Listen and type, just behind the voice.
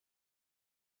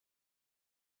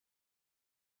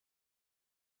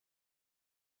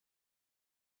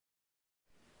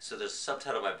So there's a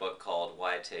subtitle of my book called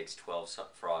Why It Takes 12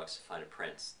 Frogs to Find a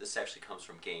Prince. This actually comes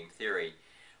from game theory,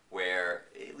 where,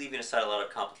 leaving aside a lot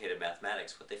of complicated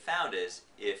mathematics, what they found is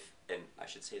if, and I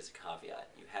should say as a caveat,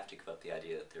 you have to give up the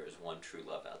idea that there is one true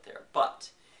love out there.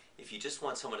 But if you just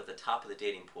want someone at the top of the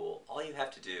dating pool, all you have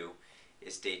to do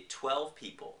is date 12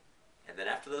 people. And then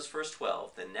after those first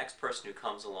 12, the next person who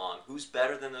comes along who's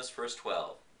better than those first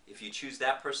 12, if you choose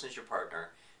that person as your partner,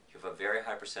 you have a very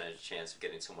high percentage chance of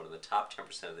getting someone in the top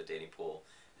 10% of the dating pool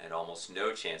and almost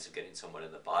no chance of getting someone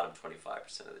in the bottom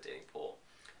 25% of the dating pool.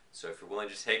 So if you're willing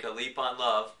to take a leap on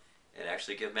love and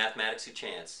actually give mathematics a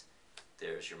chance,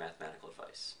 there's your mathematical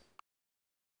advice.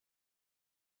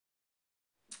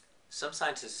 Some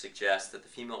scientists suggest that the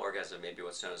female orgasm may be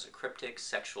what's known as a cryptic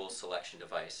sexual selection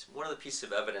device. One of the pieces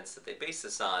of evidence that they base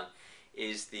this on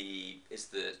is the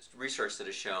research that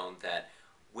has shown that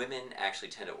women actually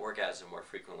tend to orgasm more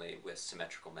frequently with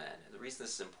symmetrical men. And the reason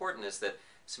this is important is that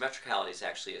symmetricality is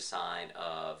actually a sign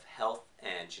of health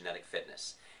and genetic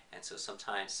fitness. And so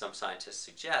sometimes some scientists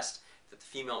suggest that the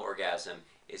female orgasm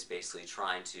is basically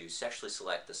trying to sexually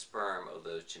select the sperm of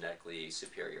those genetically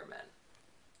superior men.